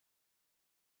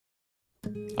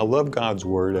I love God's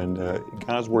Word, and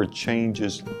God's Word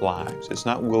changes lives. It's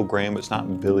not Will Graham, it's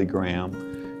not Billy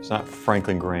Graham, it's not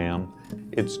Franklin Graham.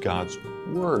 It's God's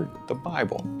Word, the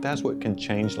Bible. That's what can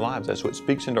change lives. That's what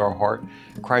speaks into our heart.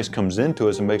 Christ comes into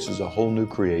us and makes us a whole new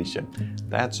creation.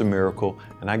 That's a miracle,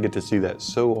 and I get to see that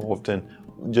so often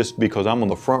just because I'm on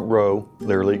the front row,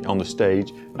 literally on the stage,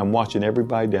 and I'm watching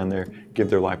everybody down there give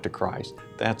their life to Christ.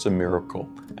 That's a miracle,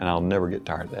 and I'll never get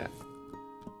tired of that.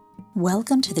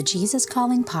 Welcome to the Jesus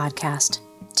Calling Podcast.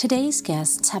 Today's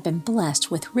guests have been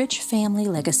blessed with rich family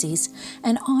legacies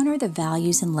and honor the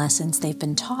values and lessons they've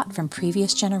been taught from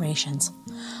previous generations.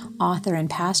 Author and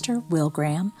pastor Will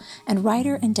Graham and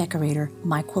writer and decorator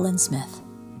Mike Quillen Smith.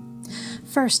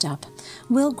 First up,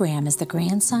 Will Graham is the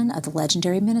grandson of the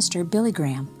legendary minister Billy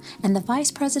Graham and the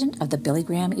vice president of the Billy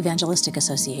Graham Evangelistic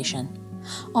Association.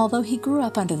 Although he grew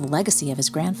up under the legacy of his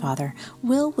grandfather,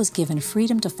 Will was given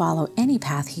freedom to follow any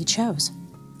path he chose.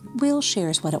 Will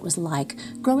shares what it was like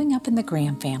growing up in the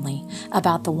Graham family,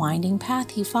 about the winding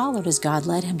path he followed as God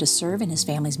led him to serve in his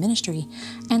family's ministry,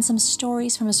 and some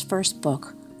stories from his first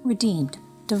book, Redeemed,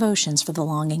 Devotions for the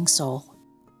Longing Soul.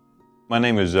 My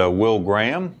name is Will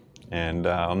Graham, and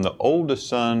I'm the oldest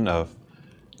son of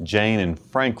Jane and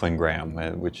Franklin Graham,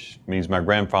 which means my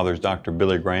grandfather is Dr.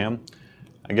 Billy Graham.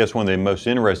 I guess one of the most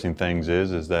interesting things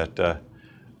is that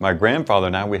my grandfather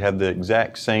and I, we have the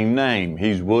exact same name.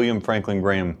 He's William Franklin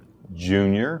Graham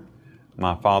Jr.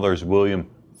 My father's William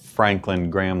Franklin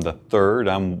Graham III.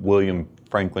 I'm William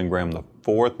Franklin Graham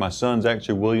IV. My son's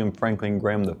actually William Franklin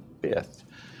Graham V.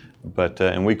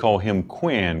 And we call him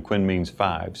Quinn. Quinn means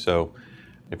 5. So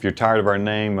if you're tired of our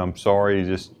name, I'm sorry.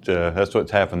 Just that's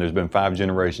what's happened. There's been 5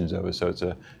 generations of us.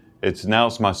 So it's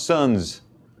my son's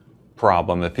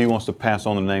problem. If he wants to pass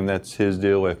on the name, that's his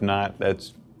deal. If not,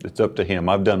 it's up to him.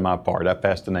 I've done my part. I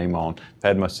passed the name on. I've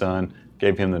had my son,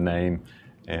 gave him the name,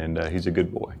 and he's a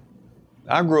good boy.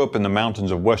 I grew up in the mountains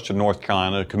of western North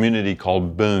Carolina, a community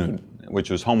called Boone,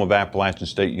 which was home of Appalachian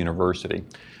State University.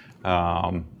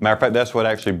 Matter of fact, that's what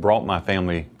actually brought my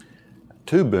family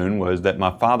to Boone, was that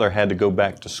my father had to go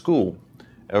back to school,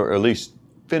 or at least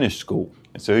finish school.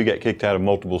 And so he got kicked out of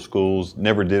multiple schools,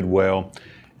 never did well.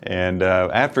 And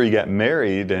after he got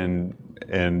married and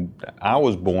I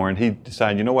was born, he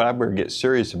decided, you know what, I better get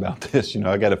serious about this.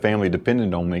 I got a family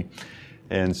dependent on me.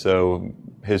 And so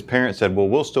his parents said, well,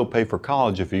 we'll still pay for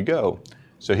college if you go.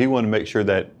 So he wanted to make sure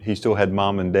that he still had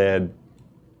mom and dad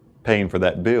paying for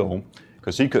that bill,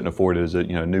 because he couldn't afford it as a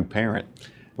new parent.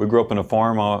 We grew up on a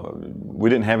farm. We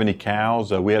didn't have any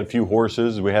cows. We had a few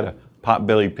horses. We had a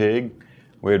pot-bellied pig.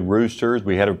 We had roosters.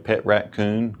 We had a pet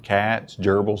raccoon, cats,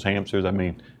 gerbils, hamsters.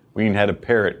 We even had a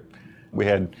parrot. We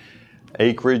had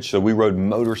acreage, so we rode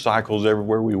motorcycles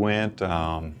everywhere we went.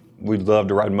 We loved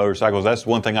to ride motorcycles. That's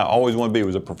one thing I always wanted to be,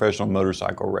 was a professional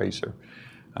motorcycle racer.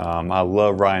 I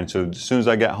love riding. So as soon as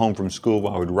I got home from school,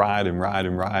 I would ride and ride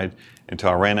and ride until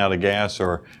I ran out of gas,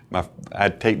 or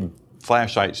I'd take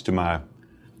flashlights to my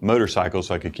motorcycle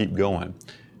so I could keep going.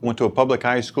 Went to a public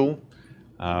high school.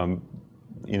 No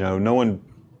one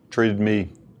treated me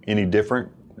any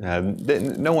different.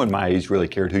 No one my age really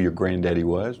cared who your granddaddy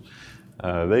was.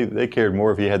 They cared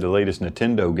more if you had the latest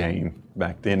Nintendo game.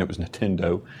 Back then it was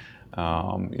Nintendo,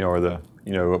 or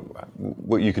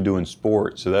what you could do in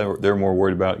sports. So they're more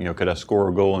worried about, could I score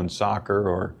a goal in soccer,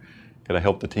 or could I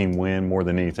help the team win more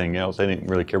than anything else. They didn't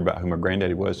really care about who my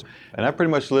granddaddy was. And I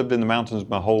pretty much lived in the mountains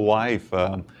my whole life,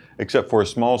 except for a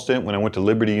small stint when I went to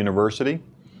Liberty University.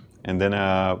 And then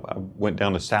I went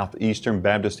down to Southeastern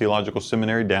Baptist Theological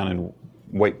Seminary down in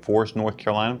Wake Forest, North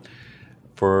Carolina.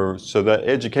 So that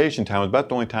education time was about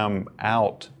the only time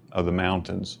out of the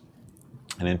mountains.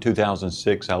 And in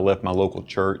 2006, I left my local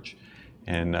church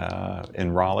in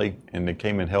Raleigh, and they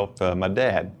came and helped my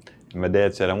dad. And my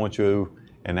dad said, I want you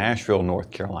in Asheville, North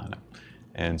Carolina.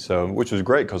 And so, which was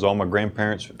great, because all my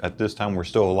grandparents at this time were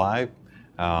still alive.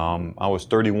 I was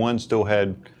 31, still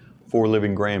had 4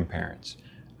 living grandparents.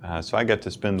 So I got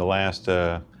to spend the last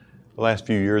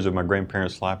few years of my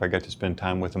grandparents' life, I got to spend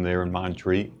time with them there in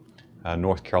Montreat,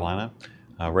 North Carolina,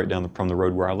 right down from the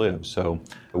road where I live. So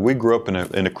we grew up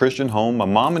in a Christian home. My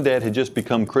mom and dad had just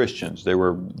become Christians. They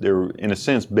were in a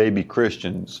sense baby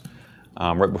Christians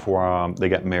right before they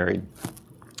got married,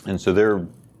 and so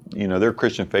their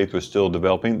Christian faith was still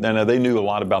developing. Now they knew a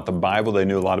lot about the Bible. They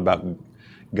knew a lot about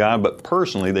God, but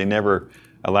personally they never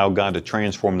allowed God to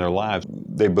transform their lives.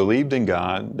 They believed in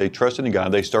God. They trusted in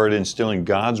God. They started instilling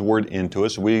God's Word into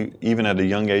us. We, even at a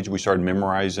young age, we started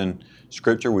memorizing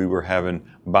Scripture. We were having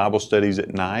Bible studies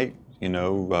at night,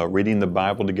 reading the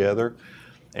Bible together,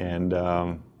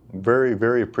 and very,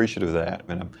 very appreciative of that.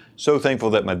 And I'm so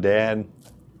thankful that my dad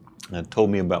told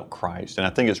me about Christ. And I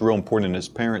think it's real important as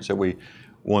parents that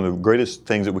one of the greatest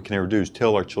things that we can ever do is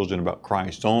tell our children about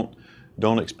Christ.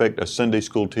 Don't expect a Sunday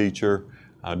school teacher.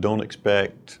 Don't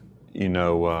expect,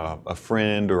 a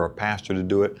friend or a pastor to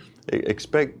do it.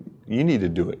 Expect you need to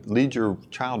do it. Lead your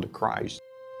child to Christ.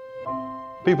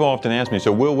 People often ask me,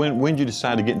 so Will, when did you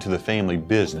decide to get into the family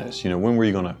business? When were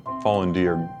you going to fall into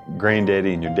your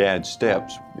granddaddy and your dad's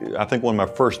steps? I think one of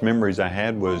my first memories I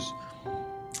had was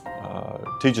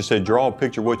teacher said, draw a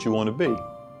picture of what you want to be.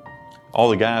 All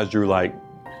the guys drew like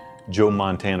Joe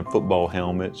Montana football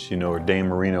helmets, or Dan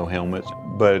Marino helmets.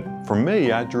 But for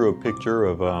me, I drew a picture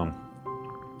of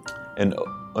an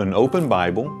open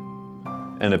Bible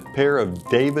and a pair of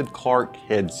David Clark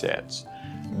headsets.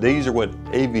 These are what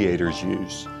aviators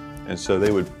use. And so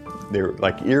they're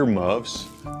like earmuffs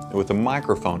with a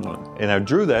microphone on them. And I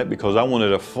drew that because I wanted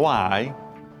to fly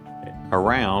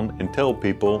around and tell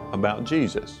people about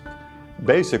Jesus.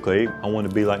 Basically, I wanted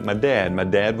to be like my dad. My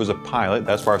dad was a pilot.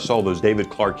 That's where I saw those David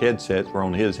Clark headsets were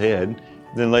on his head.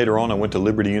 Then later on, I went to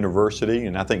Liberty University,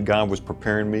 and I think God was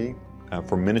preparing me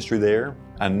for ministry there.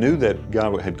 I knew that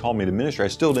God had called me to ministry. I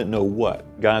still didn't know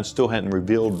what. God still hadn't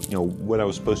revealed, what I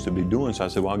was supposed to be doing. So I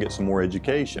said, well, I'll get some more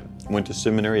education. Went to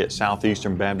seminary at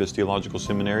Southeastern Baptist Theological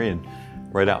Seminary, and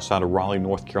right outside of Raleigh,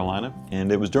 North Carolina.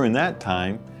 And it was during that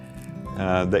time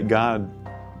that God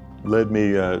led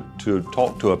me to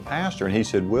talk to a pastor, and he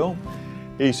said, Will,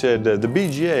 the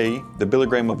BGA, the Billy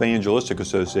Graham Evangelistic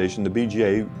Association, the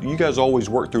BGA, you guys always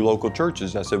work through local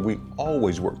churches. I said, we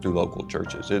always work through local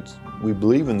churches. We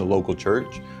believe in the local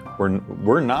church.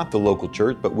 We're not the local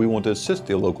church, but we want to assist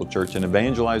the local church in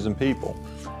evangelizing people.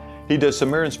 He does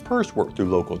Samaritan's Purse work through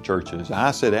local churches?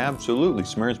 I said, absolutely.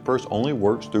 Samaritan's Purse only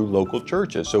works through local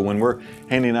churches. So when we're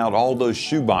handing out all those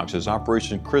shoe boxes,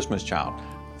 Operation Christmas Child,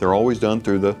 they're always done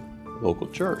through the local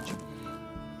church.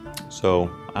 So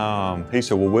he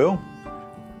said, well, Will,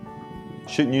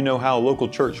 shouldn't you know how a local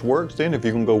church works then if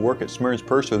you can go work at Samaritan's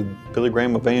Purse or the Billy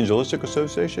Graham Evangelistic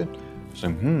Association? I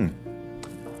said,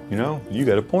 you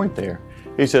got a point there.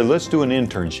 He said, let's do an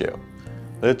internship.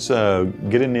 Let's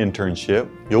get an internship.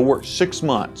 You'll work 6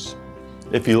 months.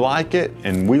 If you like it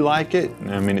and we like it,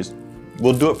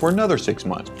 we'll do it for another 6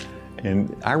 months.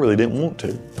 And I really didn't want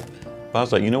to. But I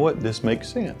was like, you know what? This makes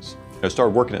sense. I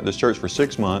started working at this church for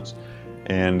 6 months,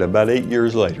 and about 8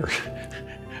 years later,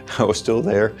 I was still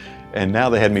there. And now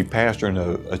they had me pastoring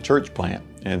a church plant.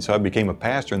 And so I became a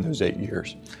pastor in those 8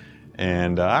 years.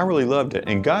 And I really loved it.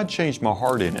 And God changed my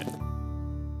heart in it.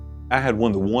 I had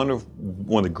one of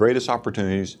the greatest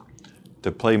opportunities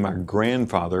to play my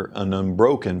grandfather an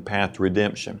unbroken path to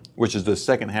redemption, which is the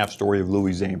second half story of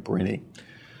Louis Zamperini,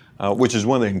 which is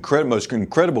one of the most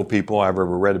incredible people I've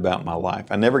ever read about in my life.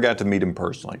 I never got to meet him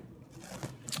personally.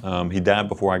 He died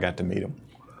before I got to meet him.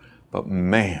 But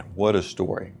man, what a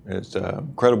story. It's an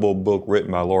incredible book written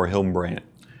by Laura Hillenbrand.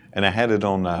 And I had it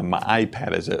on my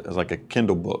iPad as like a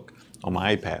Kindle book on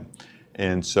my iPad.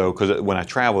 And so, because when I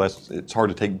travel, it's hard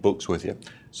to take books with you.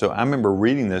 So I remember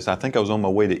reading this. I think I was on my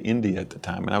way to India at the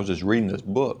time, and I was just reading this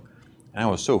book. And I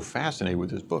was so fascinated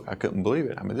with this book. I couldn't believe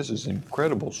it. This is an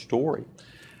incredible story.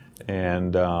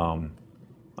 And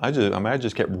I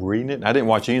just kept reading it. I didn't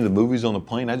watch any of the movies on the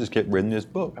plane. I just kept reading this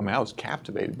book. I was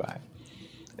captivated by it.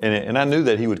 And I knew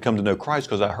that he would come to know Christ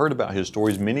because I heard about his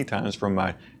stories many times from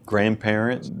my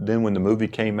grandparents. Then when the movie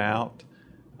came out,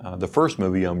 the first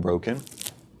movie, Unbroken,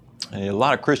 and a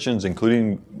lot of Christians,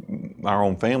 including our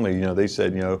own family, they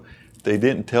said, they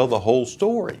didn't tell the whole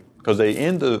story because they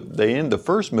end the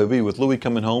first movie with Louis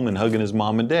coming home and hugging his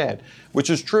mom and dad, which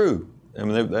is true.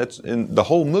 The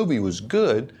whole movie was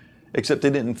good, except they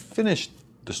didn't finish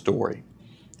the story.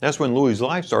 That's when Louis'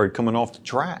 life started coming off the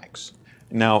tracks.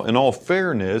 Now, in all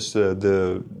fairness,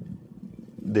 the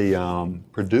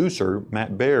producer,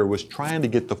 Matt Baer, was trying to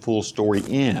get the full story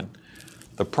in.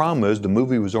 The problem is the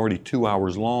movie was already 2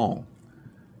 hours long.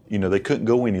 They couldn't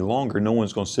go any longer. No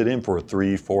one's going to sit in for a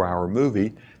 3-4 hour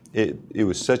movie. It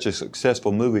was such a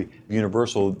successful movie.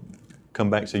 Universal come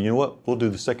back and say, you know what, we'll do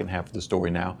the second half of the story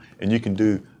now, and you can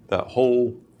do the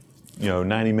whole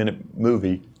 90-minute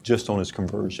movie just on his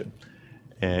conversion.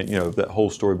 And that whole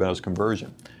story about his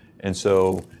conversion. And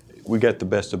so we got the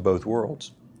best of both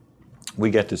worlds. We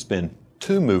got to spend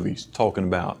 2 movies talking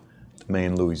about the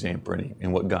man Louis Zamperini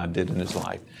and what God did in his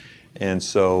life. And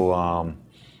so,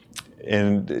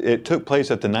 and it took place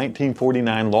at the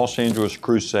 1949 Los Angeles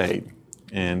Crusade.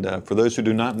 And for those who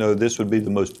do not know, this would be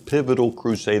the most pivotal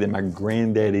crusade in my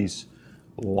granddaddy's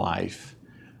life.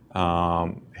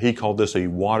 He called this a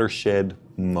watershed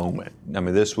moment.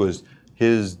 This was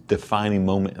his defining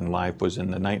moment in life, was in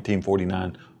the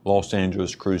 1949 Los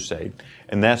Angeles crusade.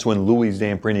 And that's when Louis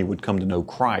Zamperini would come to know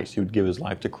Christ. He would give his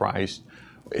life to Christ.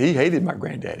 He hated my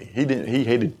granddaddy. He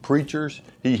hated preachers.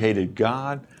 He hated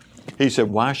God. He said,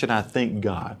 why should I thank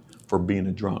God for being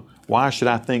a drunk? Why should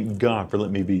I thank God for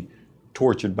letting me be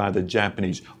tortured by the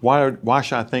Japanese? Why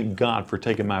should I thank God for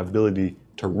taking my ability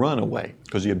to run away?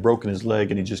 Because he had broken his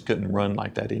leg and he just couldn't run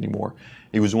like that anymore.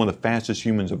 He was one of the fastest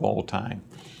humans of all time.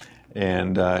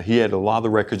 And he had a lot of the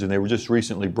records, and they were just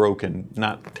recently broken,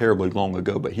 not terribly long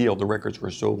ago, but he held the records for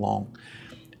so long.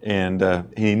 And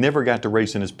he never got to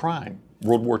race in his prime.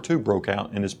 World War II broke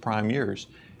out in his prime years.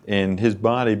 And his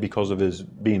body, because of his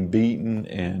being beaten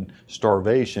and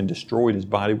starvation, destroyed his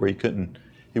body where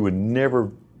he would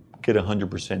never get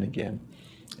 100% again.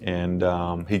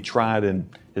 And he tried, and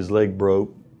his leg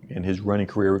broke, and his running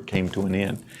career came to an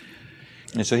end.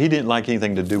 And so he didn't like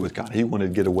anything to do with God. He wanted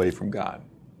to get away from God.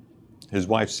 His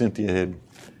wife, Cynthia,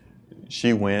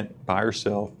 she went by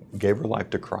herself, gave her life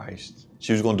to Christ.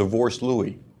 She was going to divorce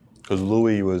Louis because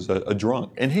Louis was a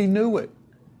drunk, and he knew it.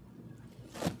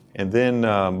 And then,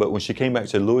 but when she came back and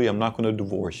said, Louis, I'm not going to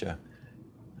divorce you.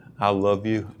 I love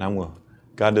you, and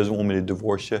God doesn't want me to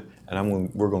divorce you,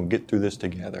 and we're going to get through this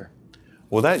together.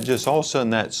 Well, that just all of a sudden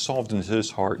that softened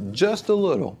his heart just a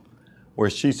little, where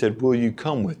she said, will you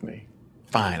come with me?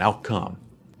 Fine, I'll come.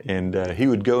 And he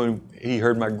would go, and he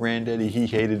heard my granddaddy. He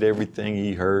hated everything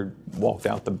he heard, walked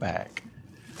out the back.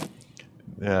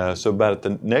 So about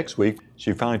the next week,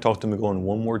 she finally talked to him going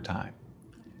one more time.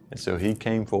 And so he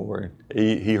came forward.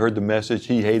 He heard the message.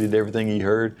 He hated everything he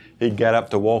heard. He got up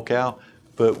to walk out,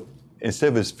 but instead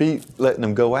of his feet letting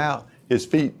him go out, his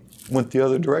feet went the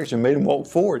other direction, made him walk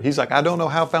forward. He's like, I don't know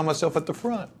how I found myself at the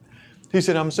front. He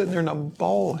said, I'm sitting there and I'm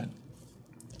bawling.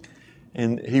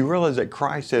 And he realized that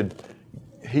Christ had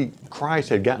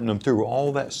gotten him through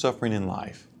all that suffering in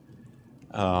life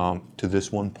to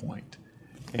this one point.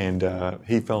 And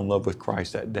he fell in love with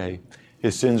Christ that day.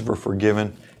 His sins were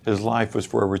forgiven. His life was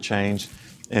forever changed.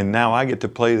 And now I get to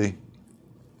play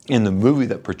in the movie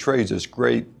that portrays this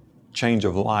great change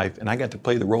of life, and I got to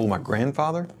play the role of my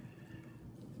grandfather.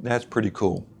 That's pretty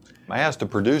cool. I asked the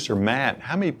producer, Matt,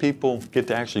 how many people get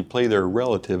to actually play their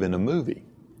relative in a movie?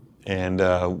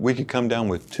 And we could come down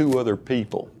with 2 other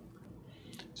people.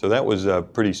 So that was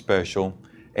pretty special.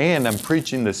 And I'm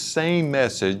preaching the same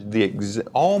message,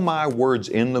 all my words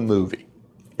in the movie,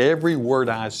 every word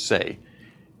I say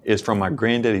is from my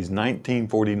granddaddy's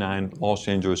 1949 Los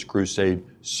Angeles Crusade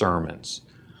sermons.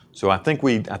 So I think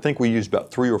we used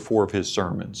about 3 or 4 of his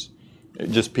sermons,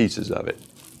 just pieces of it.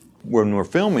 When we're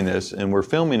filming this, and we're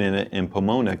filming it in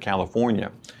Pomona,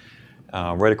 California,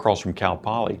 right across from Cal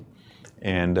Poly,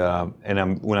 and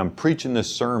when I'm preaching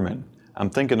this sermon, I'm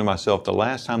thinking to myself, the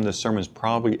last time this sermon's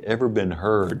probably ever been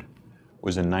heard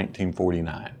was in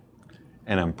 1949.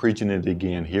 And I'm preaching it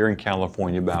again here in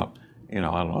California about,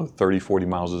 30, 40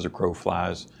 miles as a crow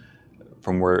flies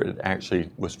from where it actually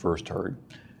was first heard.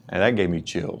 And that gave me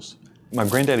chills. My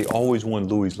granddaddy always wanted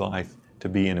Louis' life to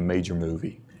be in a major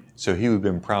movie. So he would have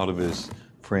been proud of his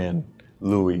friend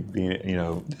Louis being,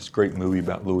 this great movie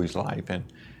about Louis' life. And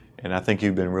I think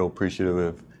he'd been real appreciative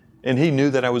of. And he knew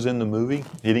that I was in the movie.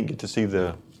 He didn't get to see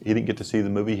the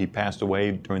movie. He passed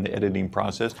away during the editing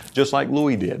process, just like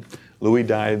Louis did. Louis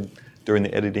died during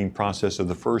the editing process of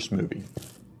the first movie.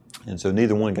 And so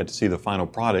neither one got to see the final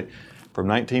product. From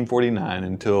 1949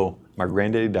 until my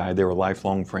granddaddy died, they were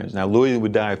lifelong friends. Now, Louis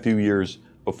would die a few years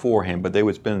beforehand, but they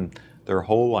would spend their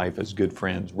whole life as good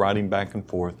friends, riding back and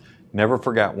forth, never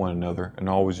forgot one another, and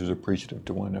always was appreciative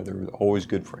to one another, always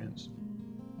good friends.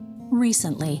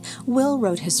 Recently, Will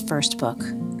wrote his first book,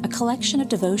 a collection of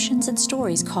devotions and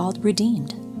stories called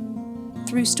Redeemed.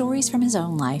 Through stories from his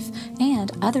own life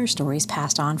and other stories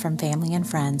passed on from family and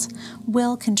friends,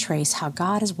 Will can trace how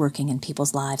God is working in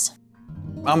people's lives.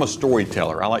 I'm a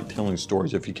storyteller. I like telling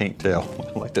stories. If you can't tell,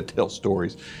 I like to tell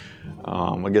stories.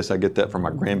 I guess I get that from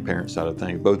my grandparents' side of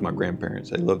things. Both my grandparents,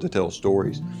 they love to tell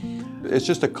stories. It's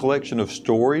just a collection of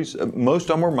stories. Most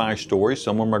of them are my stories.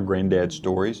 Some are my granddad's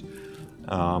stories.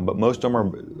 But most of them are,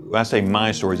 when I say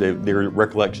my stories, they're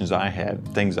recollections I had,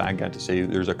 things I got to see.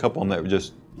 There's a couple of them that were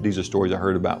just, these are stories I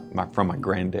heard about from my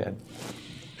granddad.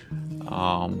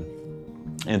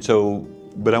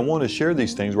 But I want to share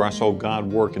these things where I saw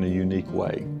God work in a unique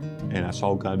way, and I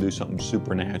saw God do something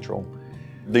supernatural.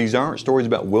 These aren't stories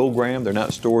about Will Graham. They're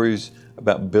not stories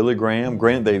about Billy Graham.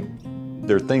 Granted,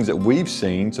 they're things that we've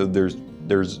seen, so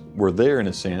we're there in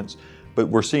a sense. But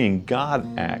we're seeing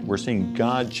God act. We're seeing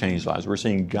God change lives. We're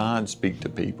seeing God speak to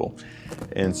people.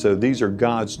 And so these are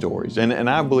God's stories. And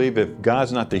I believe if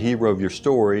God's not the hero of your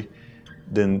story,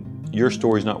 then your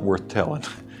story's not worth telling.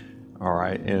 all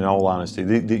right, in all honesty.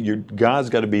 God's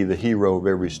got to be the hero of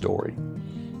every story.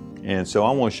 And so I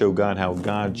want to show God how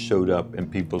God showed up in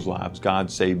people's lives.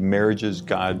 God saved marriages.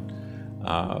 God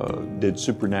did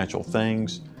supernatural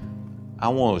things. I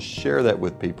want to share that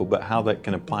with people, but how that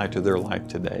can apply to their life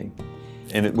today.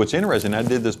 And what's interesting, I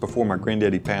did this before my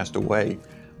granddaddy passed away.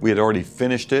 We had already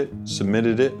finished it,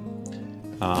 submitted it.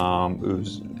 It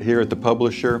was here at the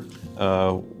publisher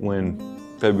when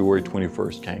February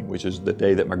 21st came, which is the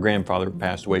day that my grandfather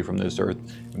passed away from this earth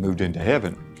and moved into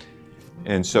heaven.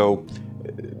 And so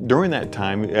during that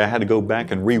time, I had to go back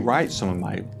and rewrite some of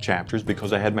my chapters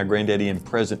because I had my granddaddy in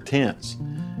present tense.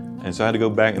 And so I had to go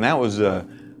back, and that was a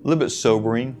little bit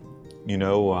sobering, miss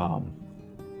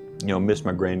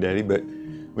my granddaddy, but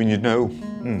when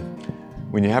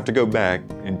when you have to go back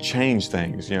and change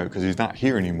things, because he's not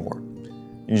here anymore,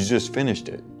 you just finished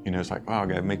it. It's like, wow, I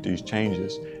got to make these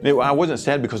changes. And I wasn't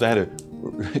sad because I had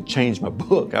to change my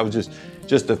book. I was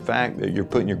just the fact that you're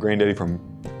putting your granddaddy from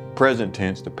present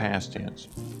tense to past tense.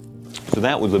 So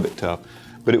that was a bit tough,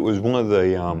 but it was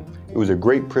it was a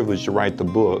great privilege to write the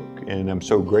book, and I'm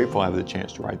so grateful I have the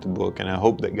chance to write the book, and I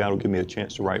hope that God will give me a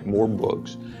chance to write more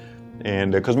books.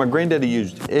 And because my granddaddy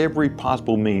used every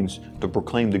possible means to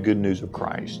proclaim the good news of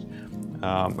Christ.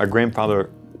 My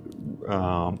grandfather,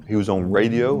 he was on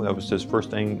radio. That was his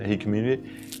first thing that he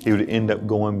communicated. He would end up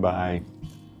going by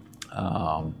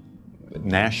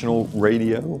national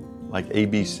radio, like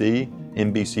ABC,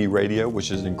 NBC radio,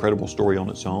 which is an incredible story on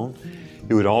its own.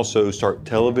 He would also start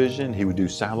television. He would do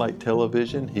satellite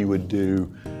television. He would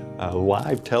do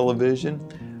live television.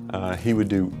 He would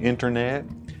do internet.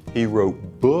 He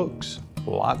wrote books,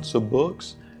 lots of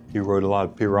books. He wrote a lot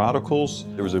of periodicals.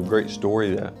 There was a great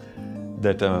story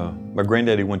that my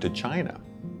granddaddy went to China.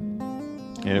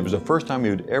 And it was the first time he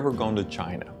had ever gone to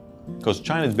China, because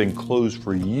China's been closed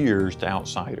for years to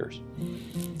outsiders.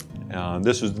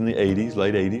 This was in the 80s,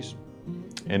 late 80s.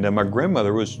 And my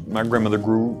grandmother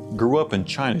grew up in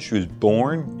China. She was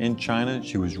born in China.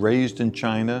 She was raised in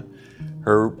China.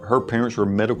 Her parents were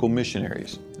medical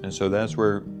missionaries. And so that's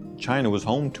where China was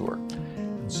home to her.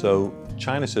 And so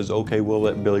China says, okay, we'll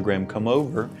let Billy Graham come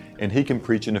over and he can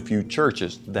preach in a few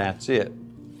churches. That's it.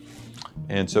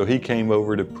 And so he came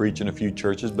over to preach in a few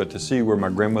churches, but to see where my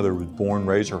grandmother was born,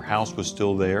 raised, her house was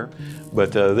still there.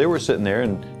 But they were sitting there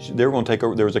and they were going to take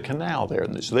over, there was a canal there.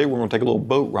 So they were going to take a little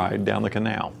boat ride down the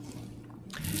canal.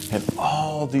 And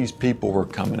all these people were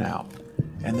coming out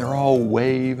and they're all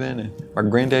waving, and my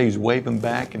granddaddy's waving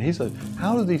back. And he said,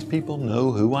 how do these people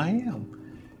know who I am?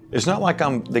 It's not like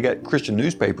they got Christian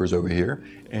newspapers over here.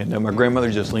 And my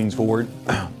grandmother just leans forward.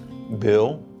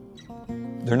 Bill,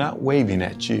 they're not waving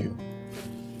at you.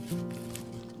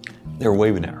 They're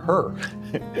waving at her.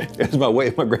 It's my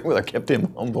way. My grandmother kept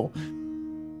him humble.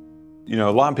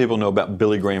 A lot of people know about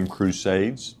Billy Graham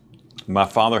crusades. My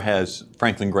father has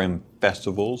Franklin Graham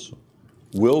festivals.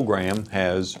 Will Graham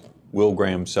has Will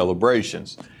Graham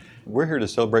celebrations. We're here to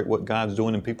celebrate what God's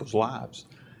doing in people's lives.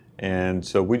 And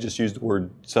so we just use the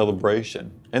word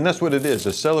celebration. And that's what it is,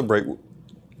 to celebrate the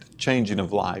changing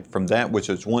of life. From that which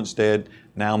was once dead,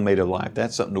 now made alive.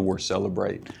 That's something to worth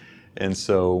celebrate. And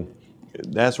so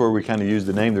that's where we kind of use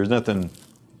the name. There's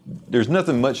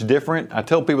nothing much different. I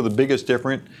tell people the biggest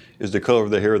difference is the color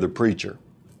of the hair of the preacher.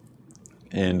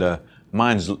 And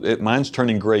mine's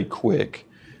turning gray quick,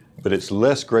 but it's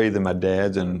less gray than my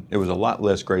dad's, and it was a lot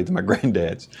less gray than my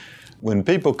granddad's. When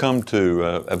people come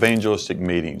to evangelistic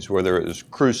meetings, whether it was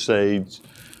crusades,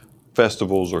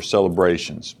 festivals, or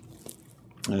celebrations,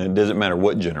 and it doesn't matter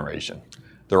what generation,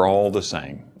 they're all the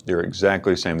same. They're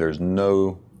exactly the same. There's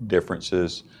no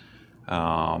differences.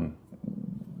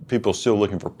 People still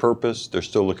looking for purpose. They're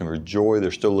still looking for joy.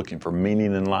 They're still looking for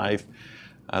meaning in life.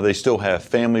 They still have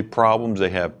family problems.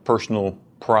 They have personal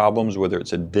problems, whether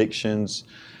it's addictions.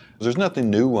 There's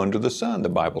nothing new under the sun, the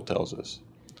Bible tells us.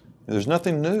 There's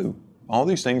nothing new. All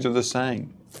these things are the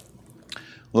same.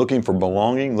 Looking for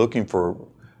belonging, looking for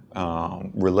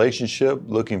relationship,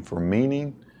 looking for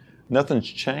meaning. Nothing's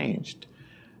changed.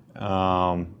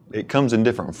 It comes in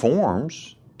different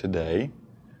forms today,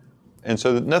 and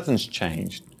so nothing's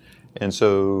changed. And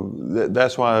so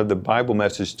that's why the Bible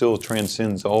message still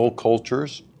transcends all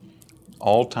cultures,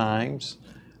 all times.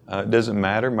 It doesn't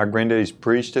matter. My granddaddy's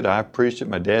preached it. I've preached it.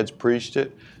 My dad's preached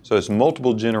it. So it's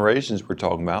multiple generations we're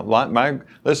talking about.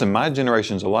 My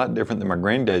generation's a lot different than my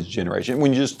granddad's generation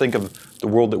when you just think of the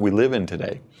world that we live in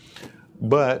today.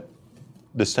 But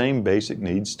the same basic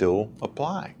needs still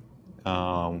apply.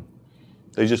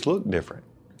 They just look different,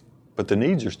 but the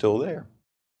needs are still there.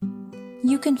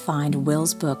 You can find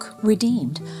Will's book,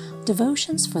 Redeemed,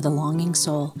 Devotions for the Longing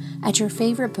Soul, at your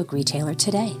favorite book retailer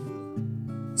today.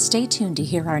 Stay tuned to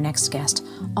hear our next guest,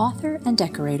 author and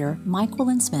decorator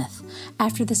Myquillyn Smith,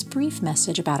 after this brief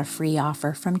message about a free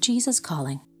offer from Jesus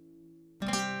Calling.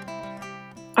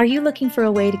 Are you looking for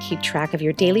a way to keep track of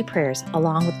your daily prayers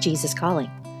along with Jesus Calling?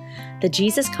 The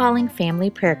Jesus Calling Family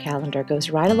Prayer Calendar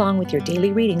goes right along with your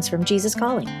daily readings from Jesus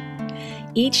Calling.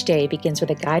 Each day begins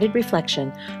with a guided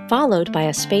reflection, followed by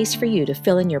a space for you to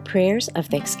fill in your prayers of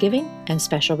thanksgiving and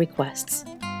special requests.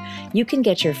 You can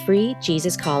get your free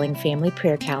Jesus Calling Family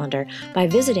Prayer Calendar by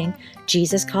visiting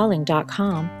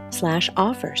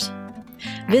jesuscalling.com/offers.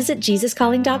 Visit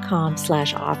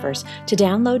jesuscalling.com/offers to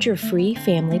download your free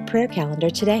family prayer calendar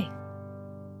today.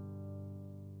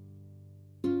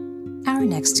 Our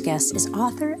next guest is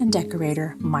author and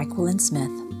decorator Myquillyn Smith.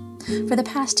 For the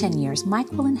past 10 years,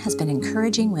 Myquillyn has been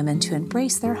encouraging women to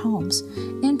embrace their homes,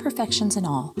 imperfections and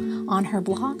all, on her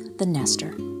blog, The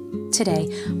Nester. Today,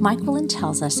 Myquillyn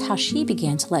tells us how she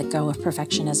began to let go of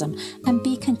perfectionism and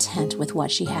be content with what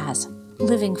she has,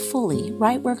 living fully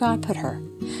right where God put her,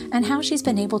 and how she's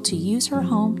been able to use her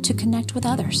home to connect with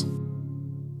others.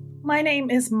 My name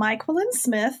is Myquillyn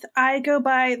Smith. I go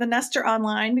by The Nester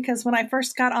online because when I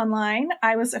first got online,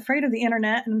 I was afraid of the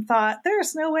internet and thought,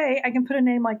 there's no way I can put a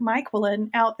name like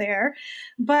Myquillyn out there.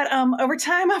 But over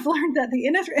time, I've learned that the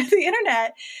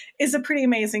internet is a pretty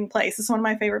amazing place. It's one of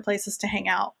my favorite places to hang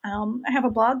out. I have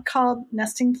a blog called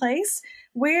Nesting Place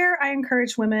where I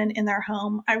encourage women in their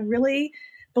home. I really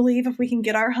believe if we can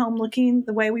get our home looking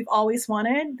the way we've always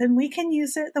wanted, then we can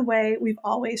use it the way we've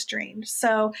always dreamed.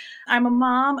 So I'm a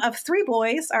mom of 3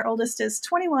 boys. Our oldest is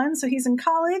 21, so he's in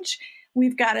college.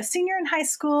 We've got a senior in high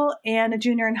school and a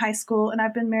junior in high school. And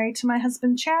I've been married to my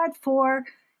husband, Chad, for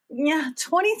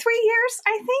 23 years,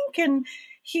 I think. And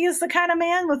he is the kind of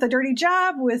man with a dirty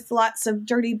job, with lots of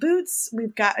dirty boots.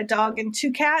 We've got a dog and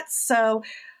 2 cats. So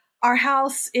our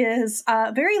house is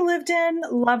very lived in,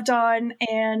 loved on,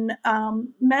 and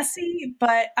messy,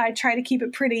 but I try to keep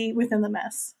it pretty within the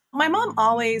mess. My mom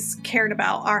always cared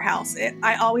about our house.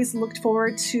 I always looked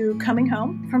forward to coming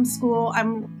home from school.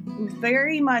 I'm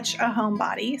very much a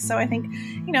homebody, so I think,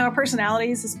 our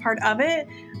personalities is part of it.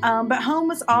 But home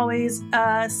was always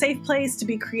a safe place to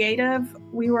be creative.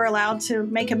 We were allowed to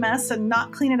make a mess and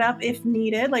not clean it up if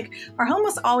needed. Like, our home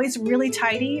was always really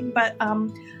tidy, but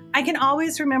I can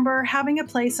always remember having a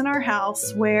place in our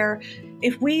house where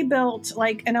if we built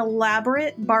like an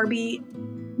elaborate Barbie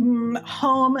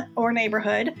home or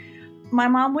neighborhood, my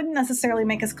mom wouldn't necessarily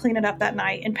make us clean it up that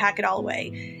night and pack it all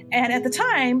away. And at the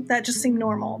time, that just seemed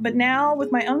normal. But now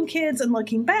with my own kids and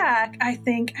looking back, I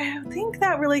think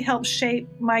that really helped shape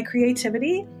my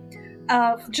creativity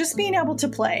of just being able to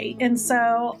play. And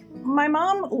so my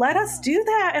mom let us do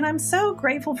that, and I'm so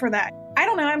grateful for that. I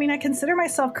don't know. I consider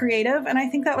myself creative, and I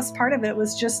think that was part of it,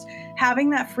 was just having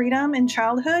that freedom in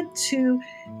childhood to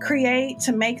create,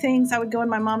 to make things. I would go in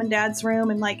my mom and dad's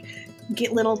room and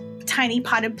get little tiny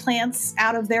potted plants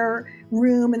out of their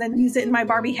room and then use it in my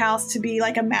Barbie house to be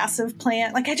like a massive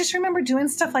plant. I just remember doing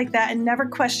stuff like that and never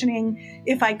questioning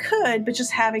if I could, but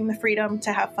just having the freedom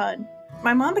to have fun.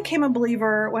 My mom became a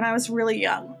believer when I was really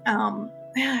young.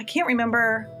 I can't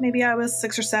remember. Maybe I was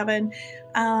 6 or 7.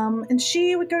 And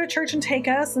she would go to church and take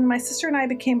us, and my sister and I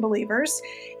became believers.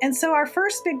 And so our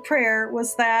first big prayer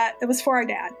was that it was for our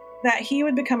dad, that he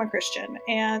would become a Christian.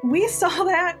 And we saw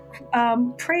that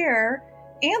prayer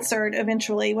answered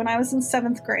eventually when I was in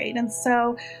 7th grade. And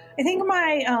so I think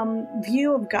my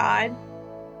view of God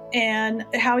and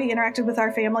how he interacted with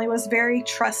our family was very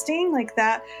trusting.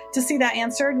 That to see that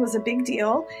answered was a big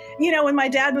deal. When my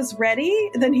dad was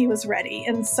ready, then he was ready.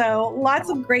 And so lots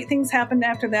of great things happened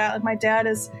after that. My dad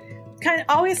is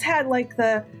always had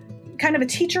the kind of a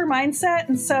teacher mindset.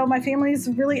 And so my family is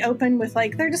really open with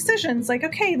their decisions.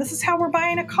 Okay, this is how we're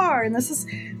buying a car, and this is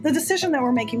the decision that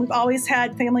we're making. We've always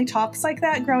had family talks like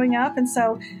that growing up. And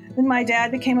so when my dad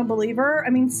became a believer,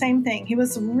 same thing. He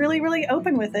was really, really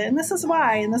open with it. And this is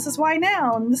why, and this is why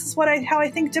now, and this is how I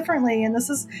think differently, and this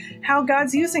is how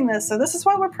God's using this. So this is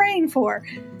what we're praying for.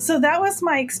 So that was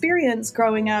my experience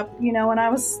growing up. When I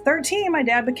was 13, my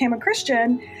dad became a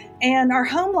Christian, and our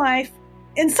home life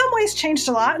in some ways changed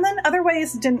a lot, and then other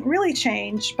ways didn't really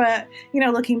change. But,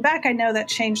 looking back, I know that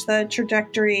changed the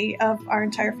trajectory of our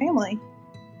entire family.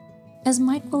 As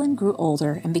Myquillyn grew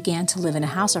older and began to live in a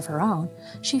house of her own,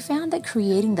 she found that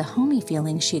creating the homey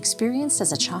feeling she experienced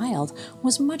as a child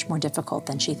was much more difficult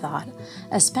than she thought,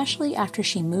 especially after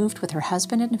she moved with her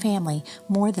husband and family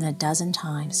more than a dozen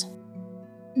times.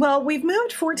 Well, we've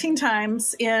moved 14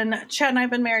 times, and Chad and I have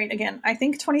been married, again, I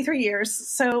think 23 years.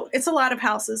 So it's a lot of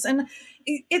houses. And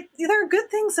there are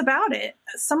good things about it.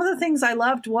 Some of the things I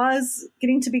loved was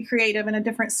getting to be creative in a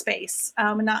different space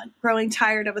and not growing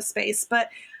tired of a space. But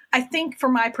I think for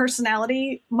my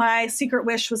personality, my secret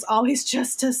wish was always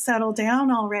just to settle down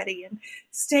already and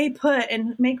stay put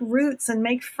and make roots and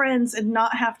make friends and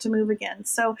not have to move again.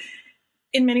 So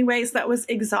in many ways, that was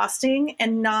exhausting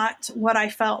and not what I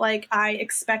felt like I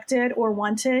expected or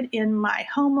wanted in my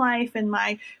home life, in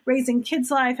my raising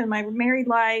kids life, in my married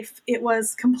life. It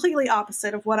was completely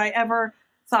opposite of what I ever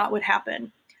thought would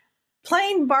happen.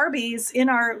 Playing Barbies in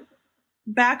our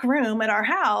back room at our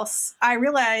house, I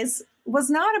realized was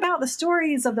not about the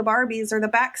stories of the Barbies or the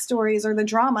backstories or the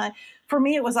drama. For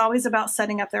me, it was always about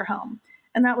setting up their home.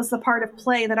 And that was the part of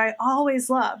play that I always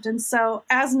loved. And so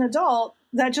as an adult,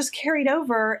 that just carried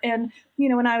over. And,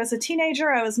 when I was a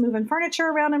teenager, I was moving furniture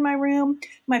around in my room.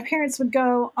 My parents would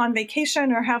go on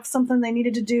vacation or have something they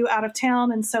needed to do out of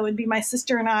town. And so it'd be my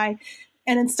sister and I.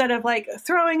 And instead of like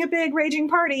throwing a big raging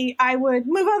party, I would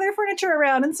move all their furniture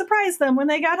around and surprise them when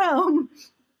they got home.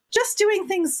 Just doing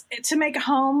things to make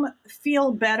home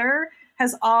feel better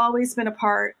has always been a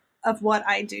part of what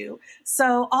I do.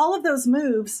 So all of those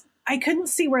moves, I couldn't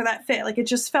see where that fit. Like, it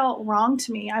just felt wrong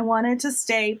to me. I wanted to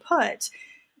stay put,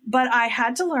 but I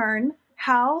had to learn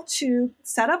how to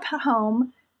set up a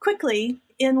home quickly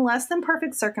in less than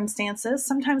perfect circumstances.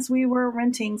 Sometimes we were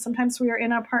renting. Sometimes we were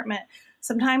in an apartment.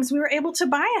 Sometimes we were able to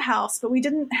buy a house, but we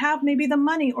didn't have maybe the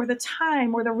money or the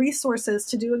time or the resources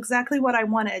to do exactly what I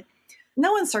wanted.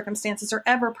 No one's circumstances are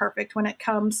ever perfect when it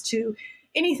comes to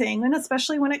anything, and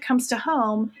especially when it comes to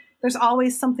home. There's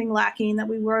always something lacking that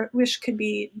we wish could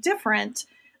be different.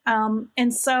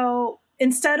 And so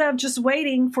instead of just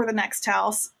waiting for the next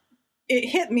house, it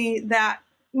hit me that,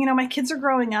 my kids are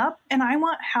growing up and I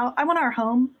want our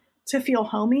home to feel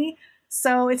homey.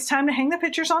 So it's time to hang the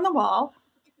pictures on the wall,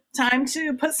 time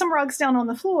to put some rugs down on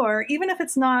the floor. Even if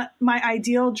it's not my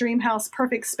ideal dream house,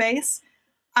 perfect space,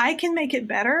 I can make it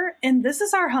better. And this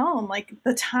is our home. Like,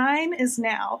 the time is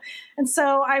now. And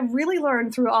so I really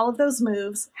learned through all of those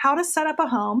moves how to set up a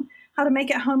home, how to make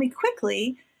it homey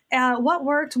quickly, what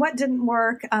worked, what didn't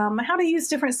work, how to use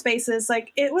different spaces.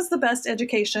 Like, it was the best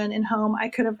education in home I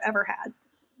could have ever had.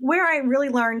 Where I really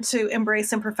learned to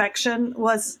embrace imperfection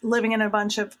was living in a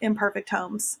bunch of imperfect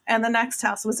homes. And the next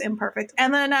house was imperfect.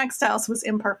 And the next house was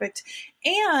imperfect.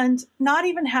 And not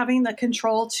even having the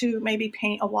control to maybe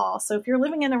paint a wall. So if you're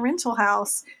living in a rental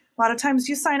house, a lot of times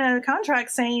you sign a contract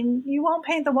saying you won't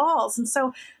paint the walls. And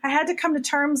so I had to come to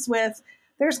terms with,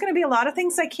 there's going to be a lot of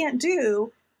things I can't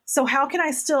do. So how can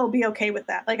I still be okay with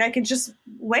that? Like, I could just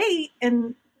wait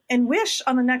and wish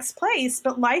on the next place,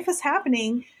 but life is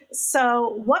happening.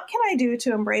 So what can I do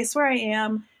to embrace where I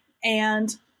am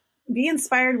and be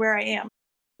inspired where I am?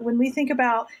 When we think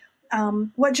about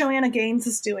what Joanna Gaines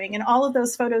is doing and all of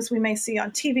those photos we may see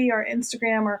on TV or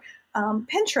Instagram or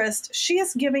Pinterest, she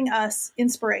is giving us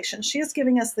inspiration. She is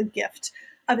giving us the gift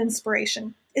of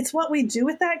inspiration. It's what we do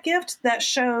with that gift that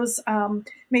shows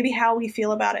maybe how we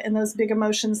feel about it and those big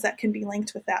emotions that can be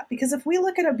linked with that. Because if we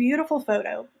look at a beautiful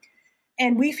photo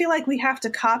and we feel like we have to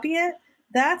copy it,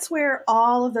 that's where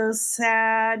all of those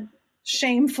sad,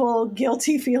 shameful,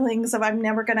 guilty feelings of I'm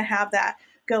never going to have that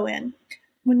go in.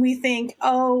 When we think,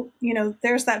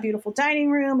 there's that beautiful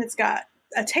dining room. It's got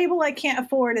a table I can't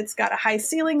afford. It's got a high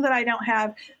ceiling that I don't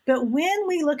have. But when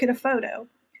we look at a photo,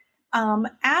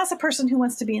 as a person who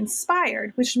wants to be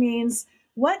inspired, which means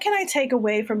what can I take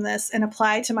away from this and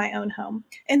apply to my own home?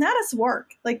 And that is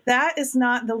work. Like, that is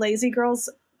not the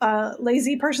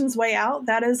lazy person's way out.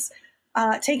 That is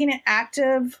taking an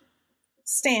active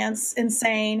stance and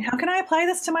saying, how can I apply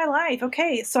this to my life?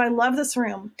 Okay, so I love this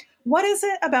room. What is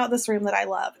it about this room that I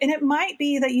love? And it might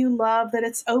be that you love that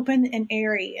it's open and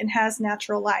airy and has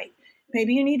natural light.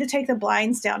 Maybe you need to take the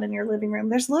blinds down in your living room.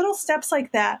 There's little steps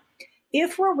like that.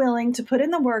 If we're willing to put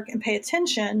in the work and pay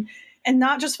attention and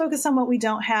not just focus on what we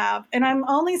don't have. And I'm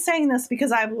only saying this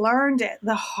because I've learned it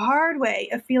the hard way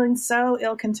of feeling so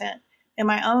ill-content in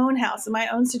my own house, in my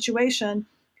own situation,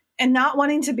 and not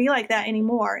wanting to be like that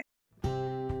anymore.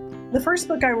 The first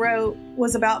book I wrote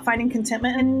was about finding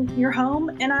contentment in your home,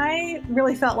 and I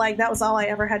really felt like that was all I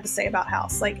ever had to say about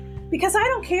house. Like, because I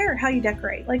don't care how you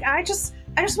decorate. Like, I just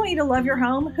want you to love your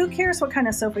home. Who cares what kind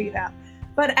of sofa you have?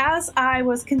 But as I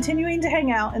was continuing to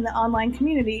hang out in the online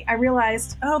community, I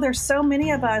realized, there's so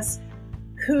many of us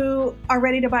who are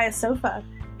ready to buy a sofa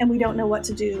and we don't know what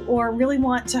to do, or really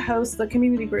want to host the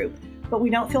community group, but we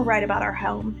don't feel right about our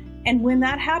home. And when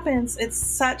that happens, it's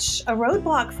such a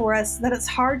roadblock for us that it's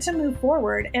hard to move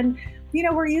forward. And,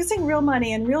 we're using real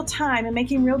money and real time and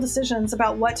making real decisions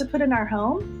about what to put in our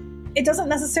home. It doesn't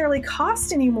necessarily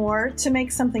cost anymore to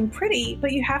make something pretty,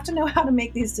 but you have to know how to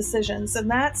make these decisions. And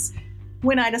that's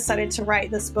when I decided to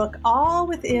write this book, all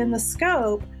within the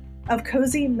scope of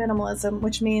cozy minimalism,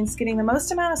 which means getting the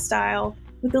most amount of style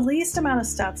with the least amount of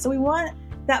stuff. So we want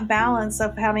that balance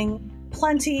of having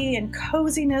plenty and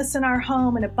coziness in our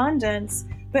home and abundance,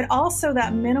 but also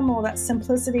that minimal, that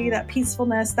simplicity, that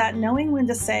peacefulness, that knowing when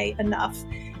to say enough.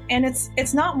 And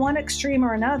it's not one extreme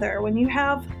or another. When you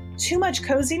have too much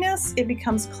coziness, it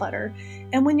becomes clutter.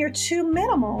 And when you're too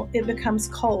minimal, it becomes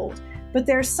cold. But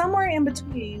there's somewhere in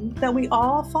between that we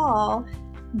all fall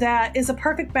that is a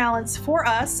perfect balance for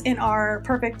us in our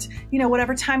perfect,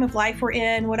 whatever time of life we're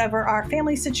in, whatever our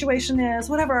family situation is,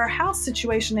 whatever our house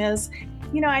situation is.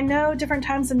 I know different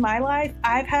times in my life,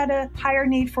 I've had a higher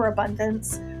need for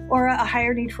abundance or a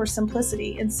higher need for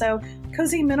simplicity. And so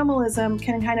cozy minimalism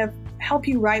can kind of help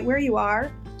you right where you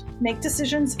are, make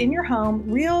decisions in your home,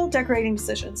 real decorating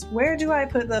decisions. Where do I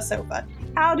put the sofa?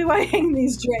 How do I hang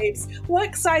these drapes?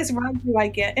 What size rug do I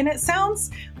get? And it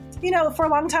sounds, for a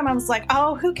long time I was like,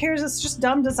 oh, who cares? It's just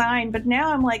dumb design. But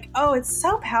now I'm like, oh, it's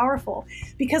so powerful,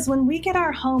 because when we get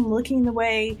our home looking the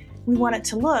way we want it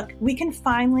to look, we can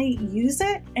finally use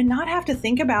it and not have to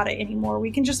think about it anymore. We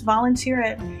can just volunteer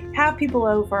it, have people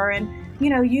over, and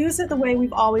use it the way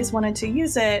we've always wanted to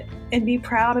use it and be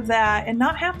proud of that and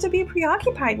not have to be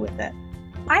preoccupied with it.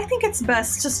 I think it's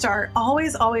best to start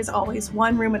always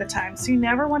one room at a time. So you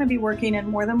never want to be working in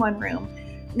more than one room.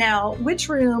 Now, which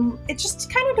room, it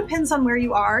just kind of depends on where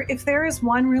you are. If there is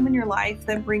one room in your life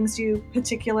that brings you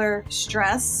particular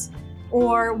stress,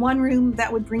 or one room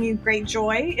that would bring you great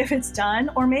joy if it's done,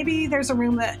 or maybe there's a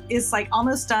room that is like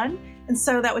almost done, and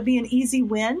so that would be an easy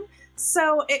win.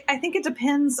 So I think it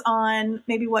depends on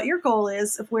maybe what your goal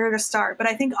is of where to start. But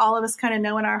I think all of us kind of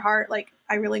know in our heart, like,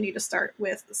 I really need to start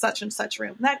with such and such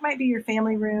room. That might be your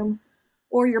family room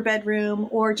or your bedroom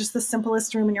or just the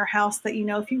simplest room in your house that,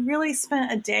 if you really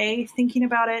spent a day thinking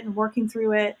about it and working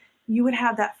through it, you would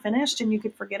have that finished and you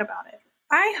could forget about it.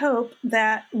 I hope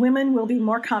that women will be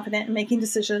more confident in making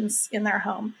decisions in their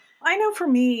home. I know for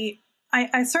me,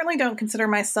 I certainly don't consider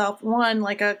myself, one,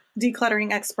 like a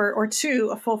decluttering expert, or two,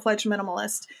 a full-fledged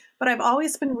minimalist. But I've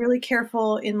always been really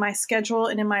careful in my schedule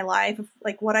and in my life, of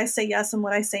like what I say yes and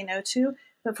what I say no to.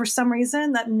 But for some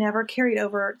reason, that never carried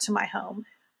over to my home.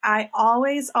 I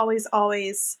always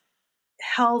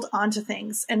held on to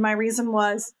things. And my reason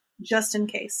was just in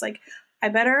case. Like, I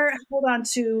better hold on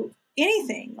to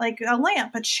anything, like a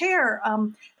lamp, a chair.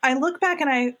 I look back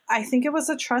and I think it was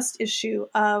a trust issue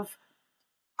of,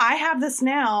 I have this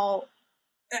now.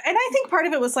 And I think part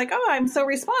of it was like, oh, I'm so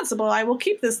responsible. I will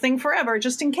keep this thing forever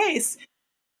just in case.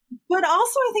 But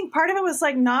also I think part of it was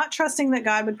like not trusting that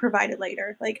God would provide it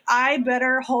later. Like, I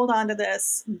better hold on to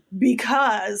this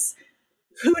because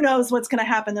who knows what's going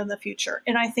to happen in the future.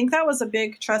 And I think that was a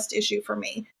big trust issue for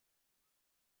me.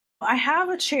 I have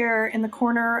a chair in the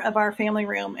corner of our family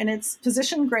room, and it's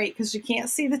positioned great because you can't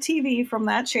see the TV from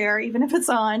that chair, even if it's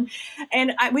on.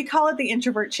 And we call it the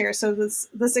introvert chair. So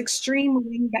this extreme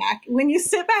lean back. When you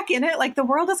sit back in it, like, the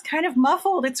world is kind of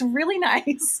muffled. It's really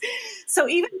nice. So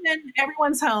even when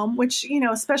everyone's home, which,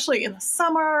 especially in the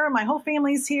summer, my whole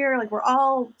family's here, like, we're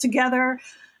all together,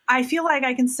 I feel like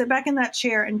I can sit back in that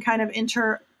chair and kind of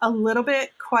enter a little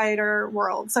bit quieter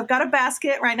world. So I've got a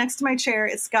basket right next to my chair.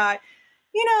 It's got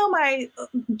my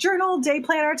journal, day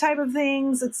planner type of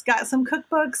things. It's got some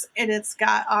cookbooks, and it's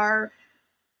got our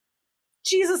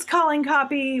Jesus Calling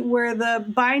copy where the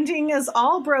binding is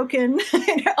all broken and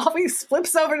it always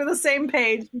flips over to the same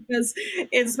page because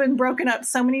it's been broken up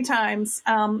so many times.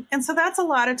 And so that's a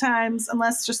lot of times,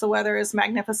 unless just the weather is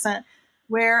magnificent,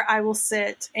 where I will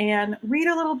sit and read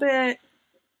a little bit.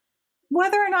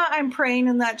 Whether or not I'm praying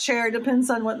in that chair depends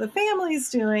on what the family's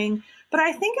doing. But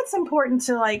I think it's important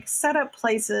to set up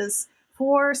places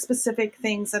for specific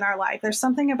things in our life. There's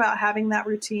something about having that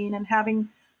routine and having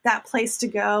that place to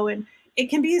go. And it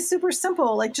can be super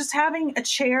simple, like just having a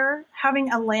chair, having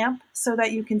a lamp so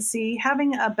that you can see,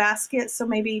 having a basket. So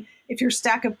maybe if your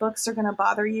stack of books are going to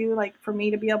bother you, like for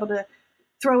me to be able to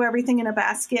throw everything in a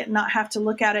basket and not have to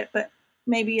look at it, but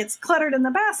maybe it's cluttered in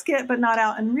the basket, but not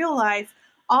out in real life.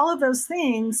 All of those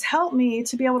things help me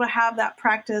to be able to have that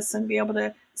practice and be able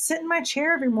to sit in my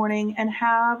chair every morning and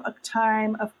have a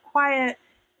time of quiet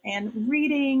and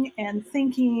reading and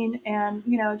thinking and,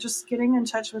 just getting in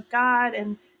touch with God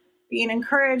and being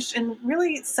encouraged and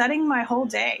really setting my whole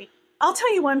day. I'll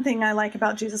tell you one thing I like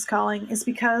about Jesus Calling is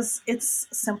because it's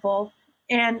simple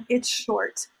and it's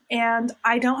short and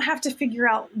I don't have to figure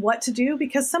out what to do,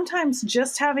 because sometimes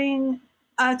just having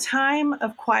a time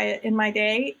of quiet in my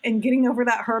day and getting over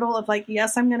that hurdle of like,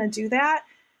 yes, I'm going to do that.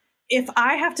 If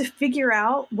I have to figure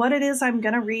out what it is I'm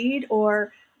going to read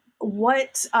or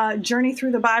what journey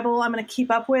through the Bible I'm going to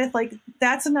keep up with, like,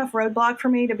 that's enough roadblock for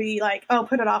me to be like, oh,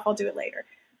 put it off, I'll do it later.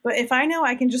 But if I know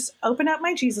I can just open up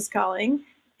my Jesus Calling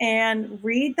and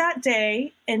read that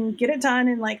day and get it done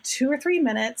in like 2 or 3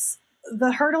 minutes,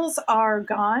 the hurdles are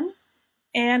gone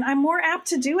and I'm more apt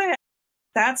to do it.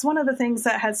 That's one of the things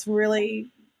that has really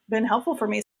been helpful for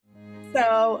me.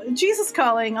 So, Jesus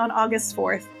Calling on August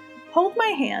 4th. Hold my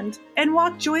hand and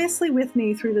walk joyously with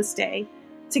me through this day.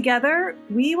 Together,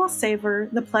 we will savor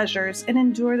the pleasures and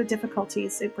endure the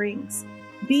difficulties it brings.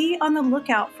 Be on the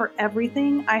lookout for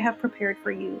everything I have prepared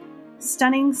for you.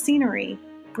 Stunning scenery,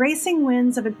 bracing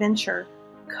winds of adventure,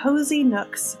 cozy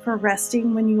nooks for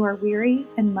resting when you are weary,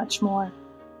 and much more.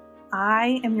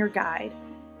 I am your guide,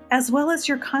 as well as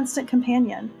your constant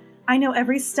companion. I know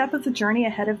every step of the journey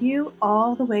ahead of you,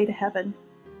 all the way to heaven.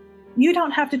 You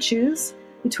don't have to choose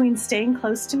between staying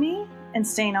close to me and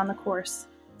staying on the course.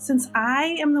 Since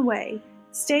I am the way,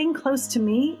 staying close to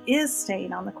me is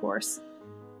staying on the course.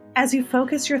 As you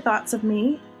focus your thoughts of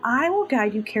me, I will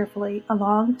guide you carefully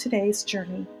along today's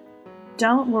journey.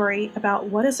 Don't worry about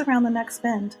what is around the next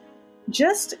bend.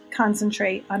 Just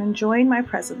concentrate on enjoying my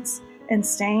presence and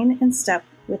staying in step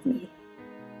with me.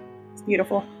 It's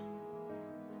beautiful.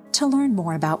 To learn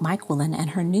more about Myquillyn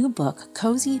and her new book,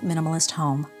 Cozy Minimalist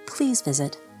Home, please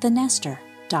visit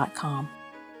thenester.com.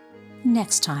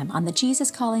 Next time on the Jesus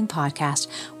Calling podcast,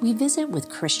 we visit with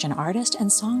Christian artist and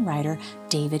songwriter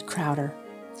David Crowder.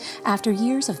 After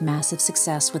years of massive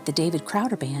success with the David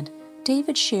Crowder Band,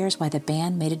 David shares why the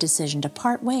band made a decision to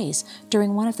part ways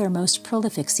during one of their most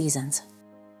prolific seasons.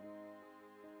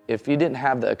 If you didn't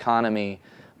have the economy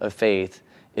of faith,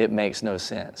 it makes no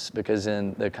sense, because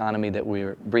in the economy that we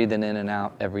were breathing in and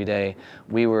out every day,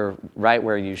 we were right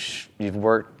where you've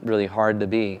worked really hard to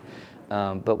be.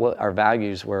 But what our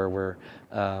values were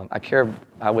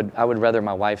I would rather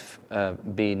my wife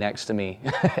be next to me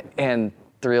and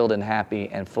thrilled and happy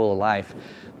and full of life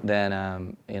than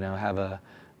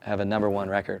have a number one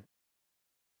record.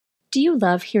 Do you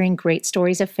love hearing great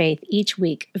stories of faith each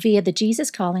week via the Jesus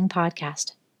Calling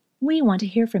podcast? We want to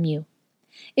hear from you.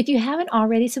 If you haven't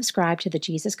already subscribed to the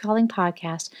Jesus Calling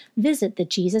podcast, visit the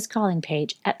Jesus Calling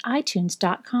page at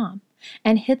iTunes.com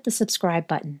and hit the subscribe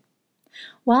button.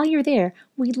 While you're there,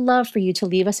 we'd love for you to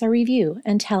leave us a review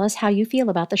and tell us how you feel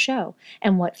about the show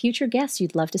and what future guests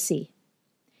you'd love to see.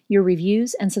 Your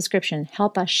reviews and subscription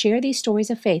help us share these stories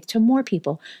of faith to more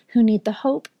people who need the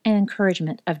hope and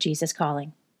encouragement of Jesus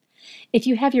Calling. If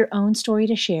you have your own story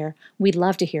to share, we'd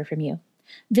love to hear from you.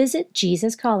 Visit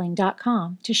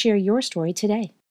JesusCalling.com to share your story today.